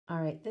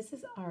All right, this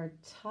is our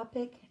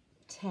topic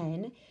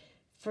 10,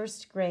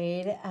 first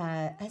grade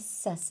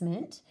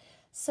assessment.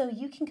 So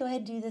you can go ahead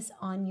and do this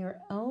on your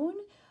own,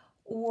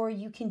 or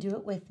you can do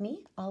it with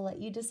me. I'll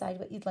let you decide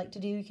what you'd like to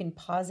do. You can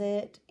pause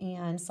it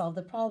and solve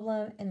the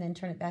problem and then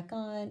turn it back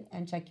on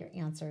and check your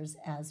answers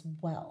as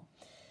well.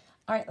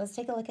 All right, let's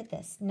take a look at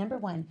this. Number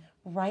 1,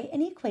 write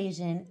an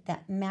equation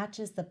that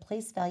matches the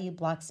place value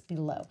blocks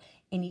below.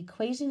 An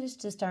equation is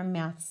just our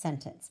math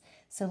sentence.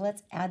 So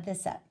let's add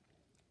this up.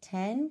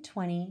 10,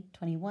 20,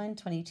 21,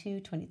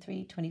 22,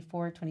 23,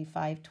 24,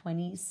 25,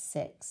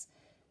 26.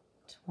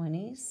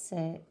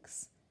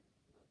 26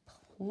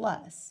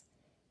 plus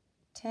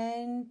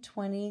 10,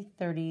 20,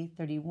 30,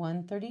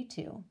 31,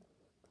 32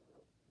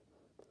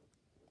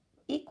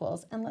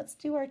 equals, and let's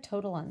do our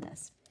total on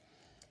this.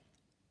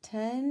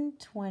 10,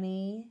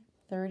 20,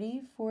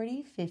 30,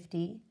 40,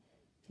 50,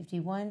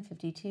 51,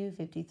 52,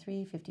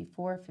 53,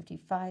 54,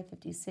 55,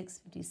 56,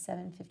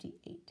 57,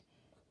 58,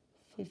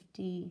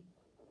 58.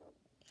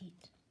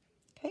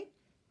 Okay.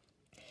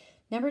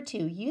 Number 2,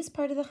 use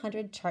part of the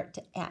 100 chart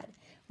to add.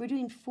 We're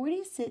doing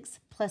 46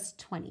 plus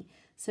 20.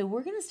 So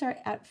we're going to start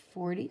at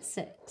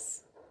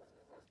 46.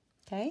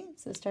 Okay,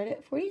 so start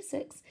at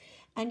 46,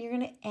 and you're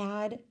going to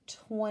add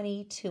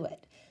 20 to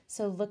it.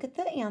 So look at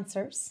the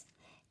answers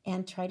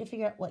and try to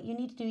figure out what you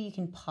need to do. You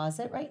can pause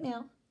it right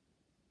now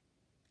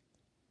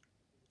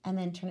and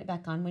then turn it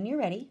back on when you're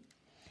ready.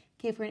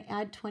 Okay, if we're going to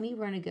add 20,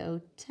 we're going to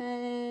go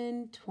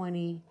 10,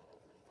 20.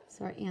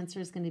 So our answer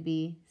is going to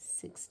be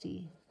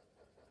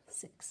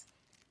 66.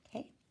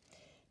 Okay.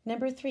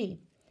 Number 3,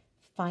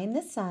 find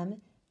the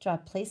sum, draw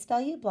place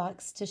value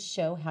blocks to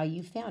show how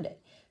you found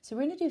it. So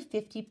we're going to do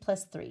 50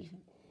 plus 3.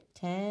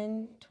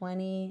 10,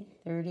 20,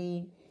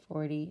 30,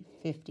 40,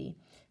 50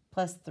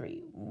 plus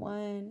 3.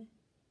 1,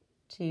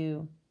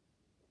 2,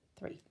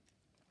 3.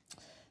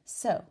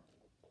 So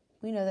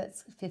we know that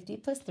 50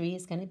 plus 3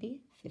 is going to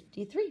be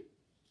 53.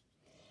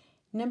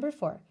 Number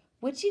 4,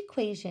 which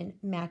equation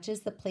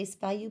matches the place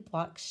value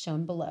blocks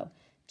shown below?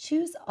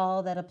 Choose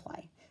all that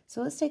apply.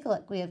 So let's take a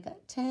look. We have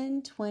got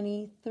 10,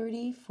 20,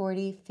 30,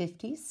 40,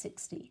 50,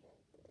 60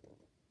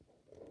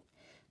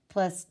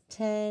 plus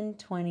 10,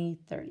 20,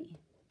 30.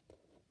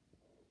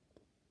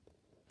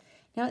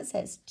 Now it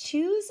says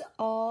choose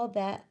all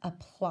that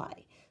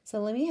apply. So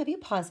let me have you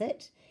pause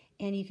it,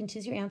 and you can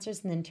choose your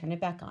answers and then turn it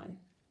back on.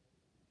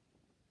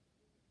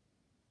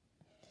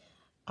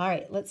 All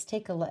right, let's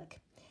take a look.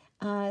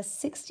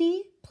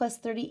 60 plus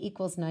 30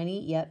 equals 90.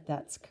 Yep,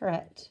 that's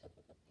correct.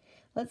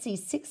 Let's see,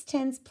 6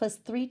 tens plus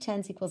 3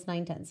 tens equals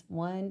 9 tens.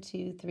 1,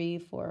 2, 3,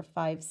 4,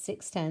 5,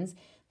 6 tens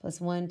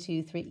plus 1,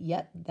 2, 3.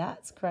 Yep,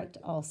 that's correct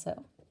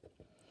also.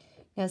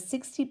 Now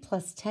 60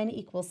 plus 10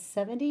 equals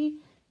 70.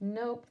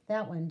 Nope,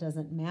 that one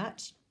doesn't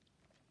match.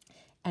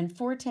 And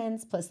 4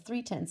 tens plus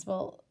 3 tens,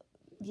 well,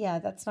 yeah,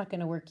 that's not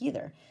going to work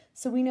either.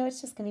 So we know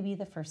it's just going to be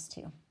the first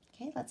two.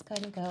 Okay, let's go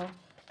ahead and go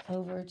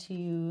over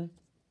to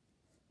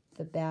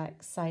the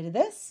back side of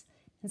this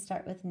and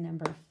start with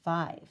number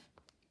 5.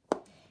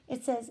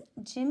 It says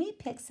Jimmy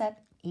picks up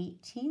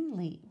 18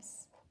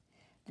 leaves.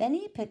 Then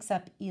he picks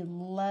up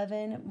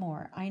 11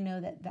 more. I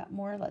know that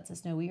more lets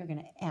us know we are going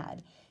to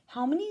add.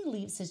 How many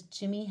leaves does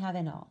Jimmy have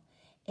in all?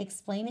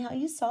 Explain how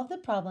you solved the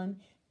problem.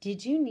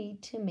 Did you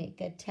need to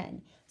make a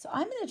 10? So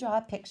I'm going to draw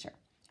a picture.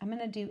 I'm going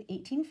to do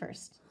 18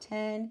 first.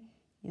 10,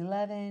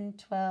 11,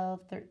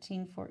 12,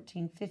 13,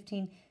 14,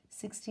 15,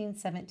 16,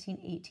 17,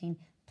 18,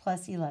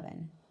 plus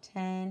 11.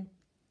 10,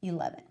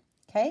 11.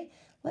 Okay,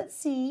 let's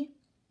see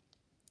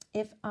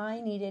if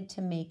I needed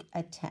to make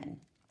a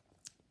 10.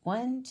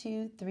 1,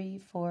 2, 3,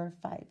 4,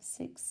 5,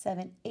 6,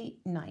 7, 8,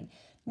 9.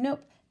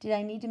 Nope. Did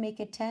I need to make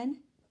a 10?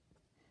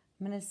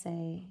 I'm going to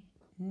say,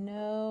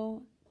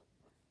 no,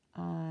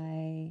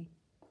 I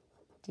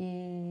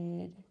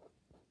did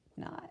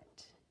not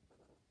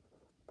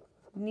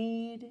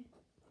need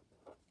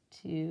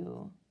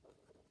to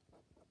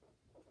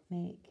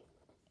make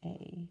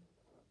a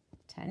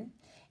 10.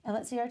 And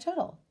let's see our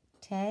total.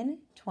 10,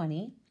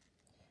 20,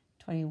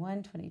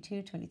 21,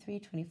 22, 23,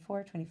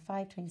 24,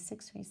 25,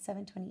 26,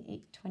 27,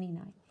 28,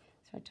 29.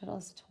 So our total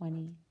is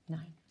 29.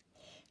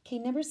 Okay,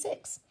 number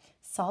 6.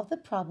 Solve the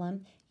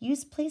problem.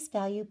 Use place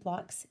value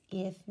blocks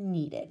if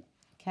needed.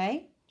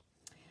 Okay?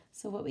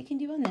 So what we can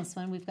do on this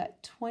one, we've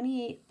got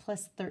 28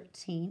 plus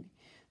 13.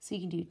 So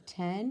you can do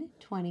 10,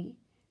 20,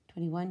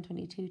 21,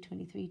 22,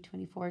 23,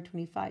 24,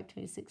 25,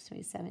 26,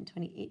 27,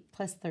 28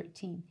 plus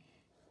 13.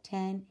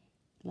 10,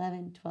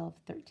 11, 12,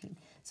 13.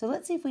 So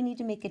let's see if we need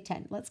to make a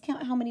 10. Let's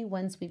count how many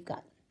ones we've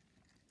got.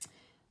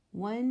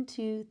 1,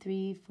 2,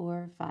 3,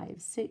 4, 5,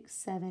 6,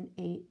 7,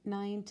 8,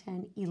 9,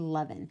 10,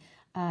 11.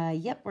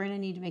 Yep, we're going to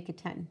need to make a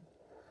 10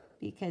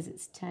 because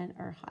it's 10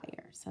 or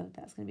higher. So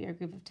that's going to be our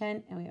group of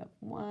 10, and we have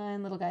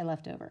one little guy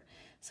left over.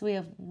 So we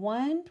have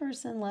one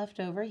person left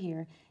over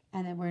here,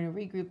 and then we're going to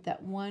regroup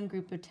that one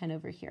group of 10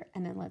 over here.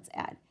 And then let's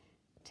add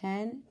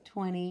 10,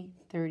 20,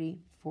 30,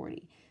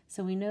 40.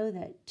 So we know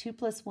that 2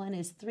 plus 1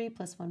 is 3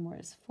 plus 1 more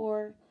is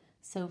 4,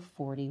 so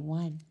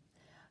 41.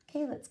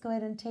 Okay, let's go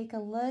ahead and take a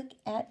look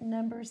at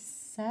number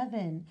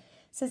 7.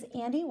 says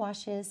Andy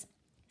washes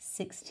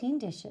 16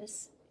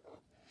 dishes.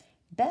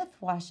 Beth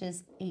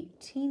washes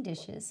 18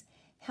 dishes.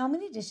 How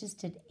many dishes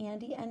did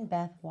Andy and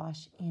Beth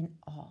wash in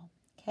all?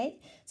 Okay,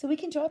 so we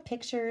can draw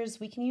pictures,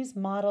 we can use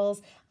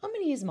models. I'm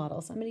going to use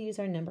models. I'm going to use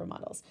our number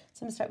models.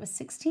 So I'm going to start with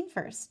 16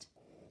 first.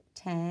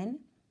 10,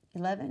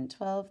 11,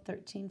 12,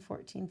 13,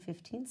 14,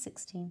 15,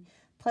 16,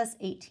 plus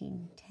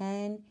 18.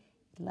 10,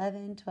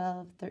 11,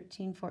 12,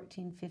 13,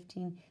 14,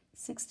 15,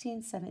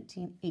 16,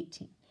 17,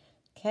 18.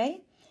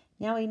 Okay,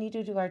 now we need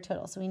to do our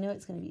total. So we know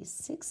it's going to be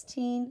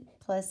 16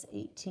 plus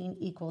 18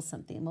 equals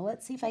something. Well,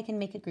 let's see if I can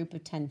make a group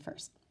of 10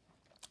 first.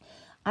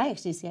 I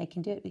actually see I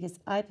can do it because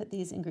I put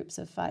these in groups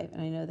of 5,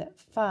 and I know that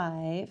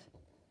 5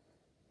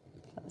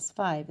 plus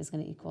 5 is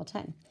going to equal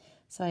 10.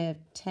 So I have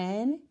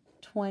 10,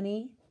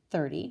 20,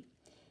 30,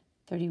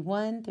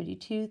 31,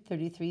 32,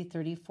 33,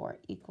 34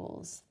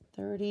 equals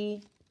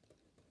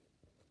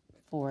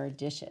 34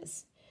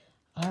 dishes.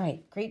 All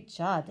right, great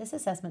job. This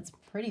assessment's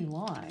pretty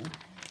long.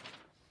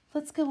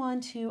 Let's go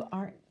on to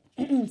our,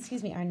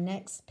 our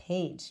next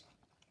page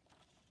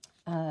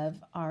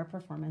of our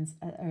performance,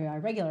 or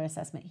our regular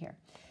assessment here.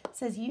 It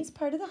says use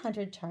part of the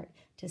 100 chart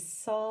to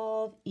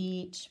solve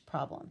each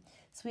problem.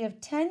 So we have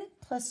 10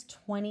 plus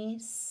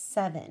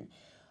 27.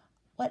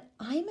 What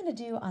I'm going to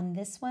do on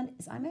this one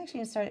is I'm actually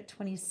going to start at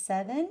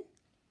 27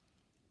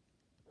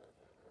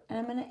 and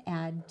I'm going to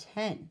add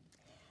 10.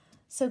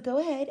 So go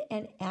ahead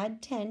and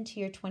add 10 to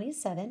your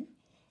 27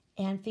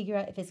 and figure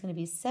out if it's going to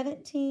be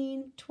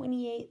 17,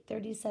 28,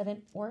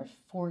 37, or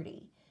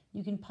 40.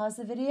 You can pause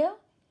the video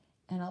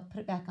and I'll put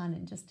it back on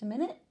in just a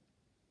minute.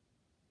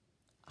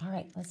 All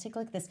right, let's take a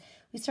look at this.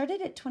 We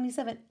started at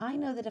 27. I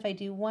know that if I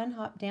do one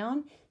hop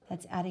down,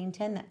 that's adding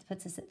 10. That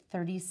puts us at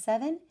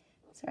 37.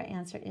 So our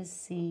answer is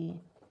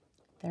C,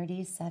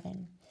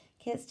 37.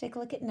 Okay, let's take a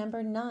look at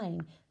number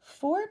 9.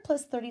 4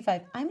 plus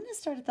 35. I'm going to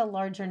start at the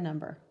larger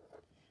number,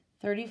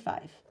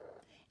 35.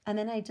 And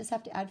then I just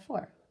have to add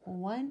 4.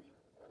 1,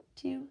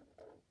 2,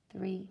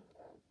 3,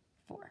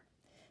 4.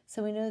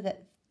 So we know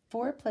that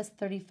 4 plus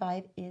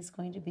 35 is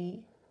going to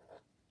be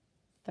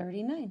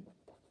 39.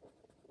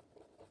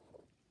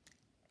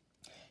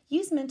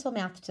 Use mental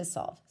math to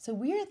solve. So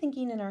we are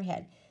thinking in our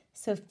head.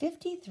 So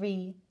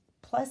 53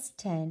 plus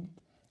 10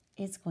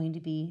 is going to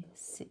be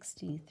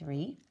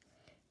 63.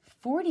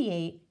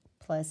 48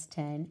 plus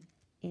 10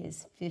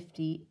 is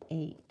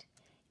 58.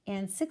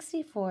 And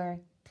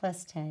 64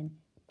 plus 10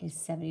 is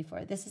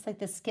 74. This is like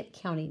the skip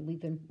counting we've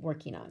been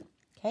working on,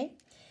 okay?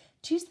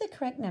 Choose the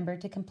correct number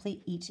to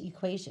complete each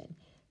equation.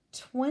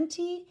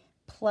 20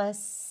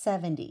 plus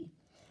 70.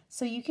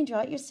 So you can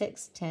draw out your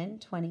 6, 10,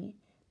 20,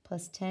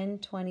 plus 10,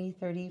 20,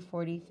 30,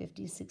 40,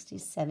 50, 60,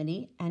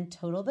 70, and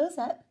total those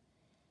up.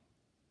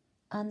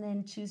 And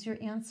then choose your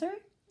answer.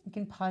 You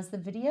can pause the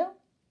video.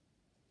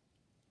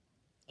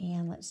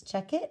 And let's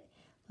check it.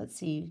 Let's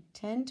see,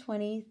 10,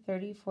 20,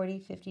 30, 40,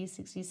 50,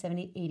 60,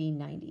 70, 80,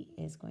 90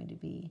 is going to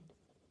be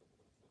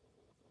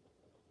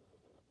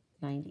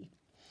 90.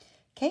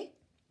 Okay,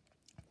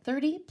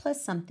 30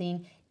 plus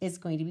something is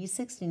going to be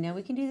 60. Now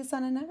we can do this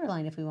on a number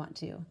line if we want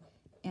to.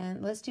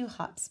 And let's do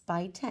hops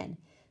by 10.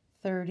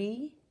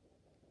 30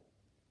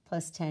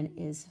 plus 10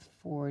 is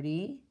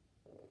 40,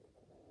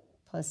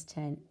 plus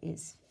 10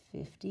 is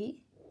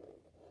 50,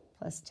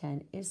 plus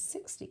 10 is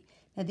 60.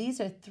 Now these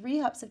are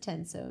 3 hops of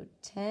 10, so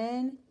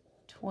 10,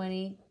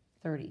 20,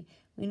 30.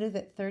 We know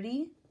that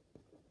 30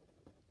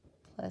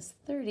 plus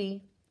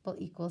 30 will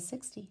equal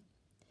 60.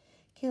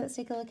 Okay, let's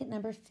take a look at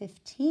number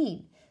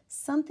 15.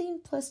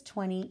 Something plus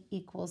 20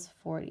 equals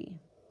 40.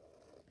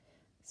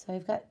 So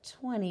I've got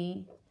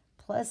 20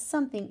 plus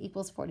something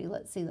equals 40.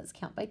 Let's see, let's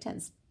count by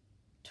tens.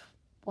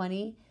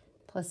 20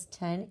 plus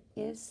 10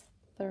 is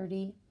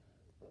 30,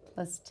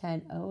 plus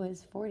 10,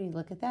 is 40.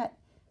 Look at that.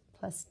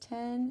 Plus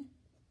 10,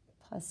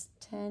 plus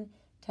 10.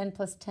 10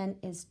 plus 10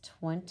 is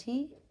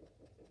 20.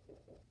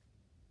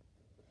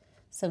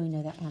 So we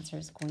know that answer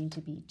is going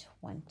to be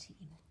 20.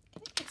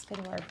 Okay, let's go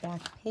to our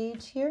back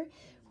page here.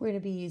 We're going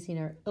to be using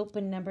our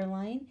open number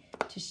line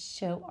to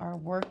show our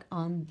work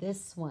on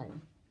this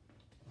one.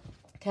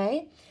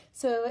 Okay,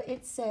 so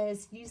it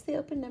says, use the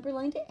open number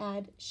line to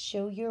add,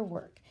 show your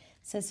work.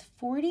 It says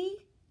 40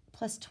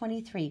 plus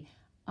 23.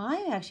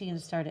 I'm actually going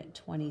to start at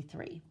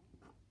 23.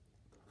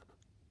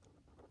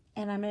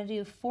 And I'm going to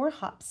do 4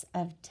 hops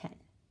of 10.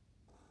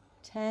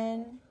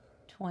 10,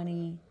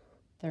 20,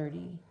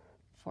 30,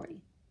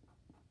 40.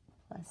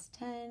 Plus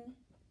 10,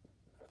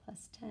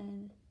 plus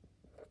 10,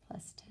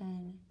 plus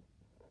 10,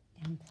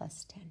 and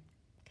plus 10.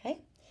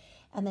 Okay?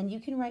 And then you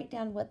can write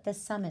down what the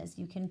sum is.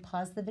 You can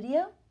pause the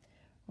video,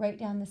 write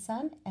down the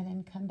sum, and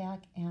then come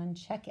back and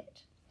check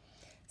it.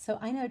 So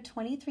I know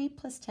 23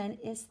 plus 10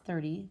 is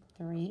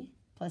 33,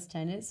 plus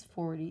 10 is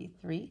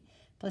 43,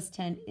 plus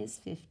 10 is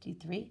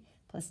 53,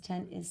 plus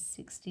 10 is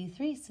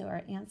 63. So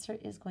our answer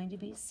is going to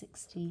be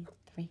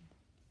 63.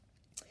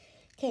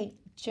 Okay,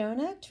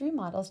 Jonah drew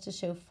models to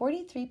show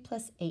 43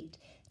 plus 8.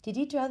 Did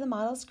he draw the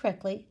models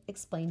correctly?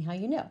 Explain how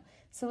you know.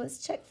 So let's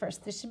check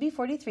first. This should be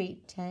 43,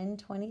 10,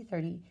 20,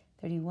 30,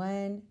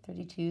 31,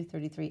 32,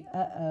 33.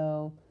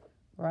 Uh-oh,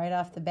 right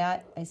off the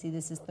bat, I see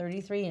this is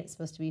 33 and it's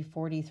supposed to be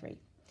 43.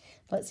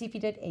 Let's see if he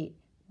did 8.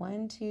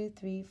 1, 2,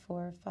 3,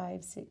 4,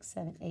 5, 6,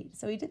 7, 8.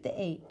 So he did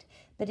the 8,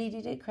 but he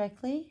did it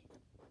correctly?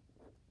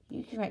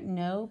 You can write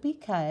no,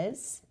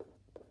 because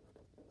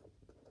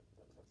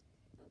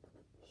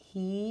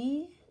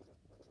he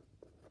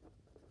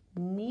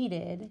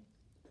needed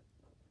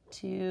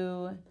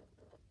to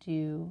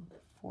do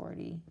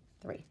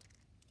 43.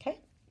 Okay?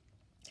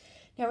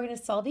 Now we're going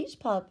to solve each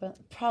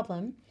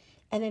problem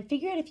and then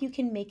figure out if you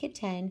can make it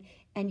 10,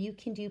 and you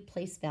can do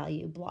place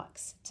value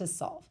blocks to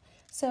solve.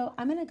 So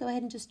I'm going to go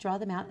ahead and just draw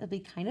them out. It'll be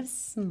kind of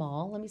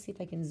small. Let me see if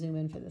I can zoom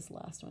in for this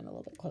last one a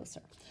little bit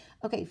closer.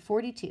 Okay,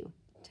 42.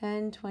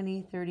 10,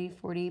 20, 30,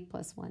 40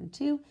 plus 1,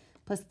 2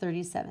 plus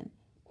 37.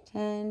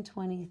 10,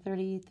 20,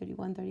 30,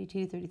 31,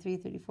 32, 33,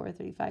 34,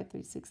 35,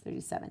 36,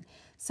 37.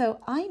 So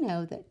I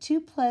know that 2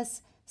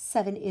 plus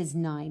 7 is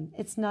 9.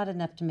 It's not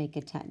enough to make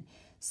a 10.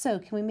 So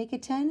can we make a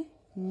 10?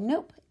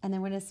 Nope. And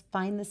then we're going to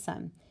find the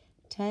sum.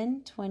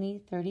 10, 20,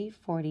 30,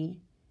 40,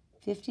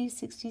 50,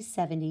 60,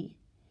 70,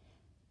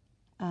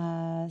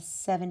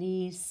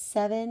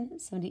 77,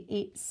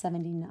 78,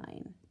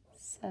 79.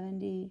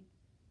 79.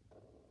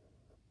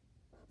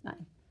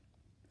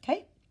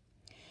 Okay?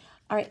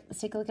 All right, let's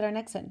take a look at our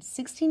next one.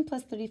 16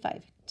 plus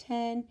 35.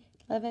 10,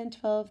 11,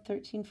 12,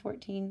 13,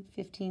 14,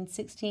 15,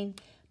 16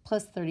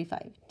 plus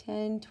 35.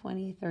 10,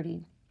 20,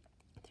 30,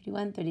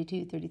 31,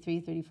 32, 33,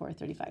 34,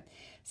 35.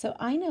 So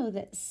I know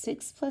that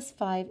 6 plus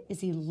 5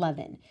 is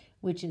 11,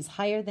 which is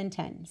higher than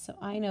 10. So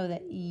I know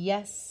that,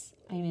 yes,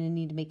 I'm going to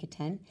need to make a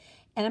 10.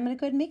 And I'm going to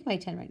go ahead and make my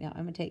 10 right now.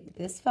 I'm going to take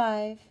this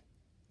 5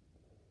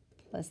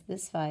 plus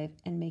this 5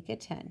 and make a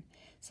 10.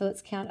 So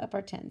let's count up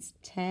our 10s.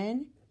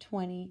 10,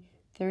 20,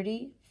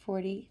 30,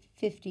 40,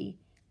 50,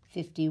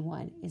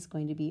 51 is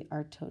going to be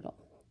our total.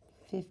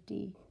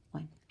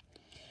 51.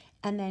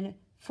 And then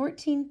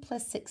 14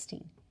 plus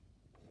 16.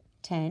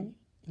 10,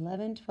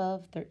 11,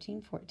 12,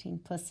 13, 14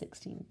 plus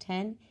 16.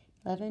 10,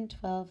 11,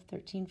 12,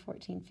 13,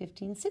 14,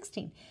 15,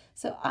 16.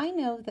 So I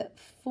know that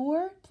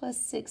 4 plus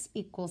 6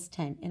 equals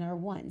 10 in our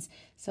ones.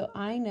 So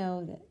I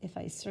know that if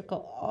I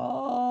circle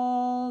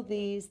all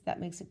these, that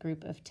makes a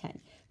group of 10.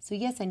 So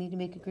yes, I need to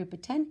make a group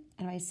of 10,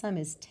 and my sum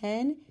is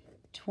 10,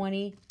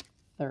 20,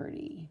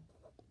 30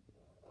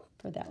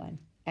 for that one.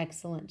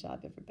 Excellent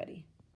job, everybody.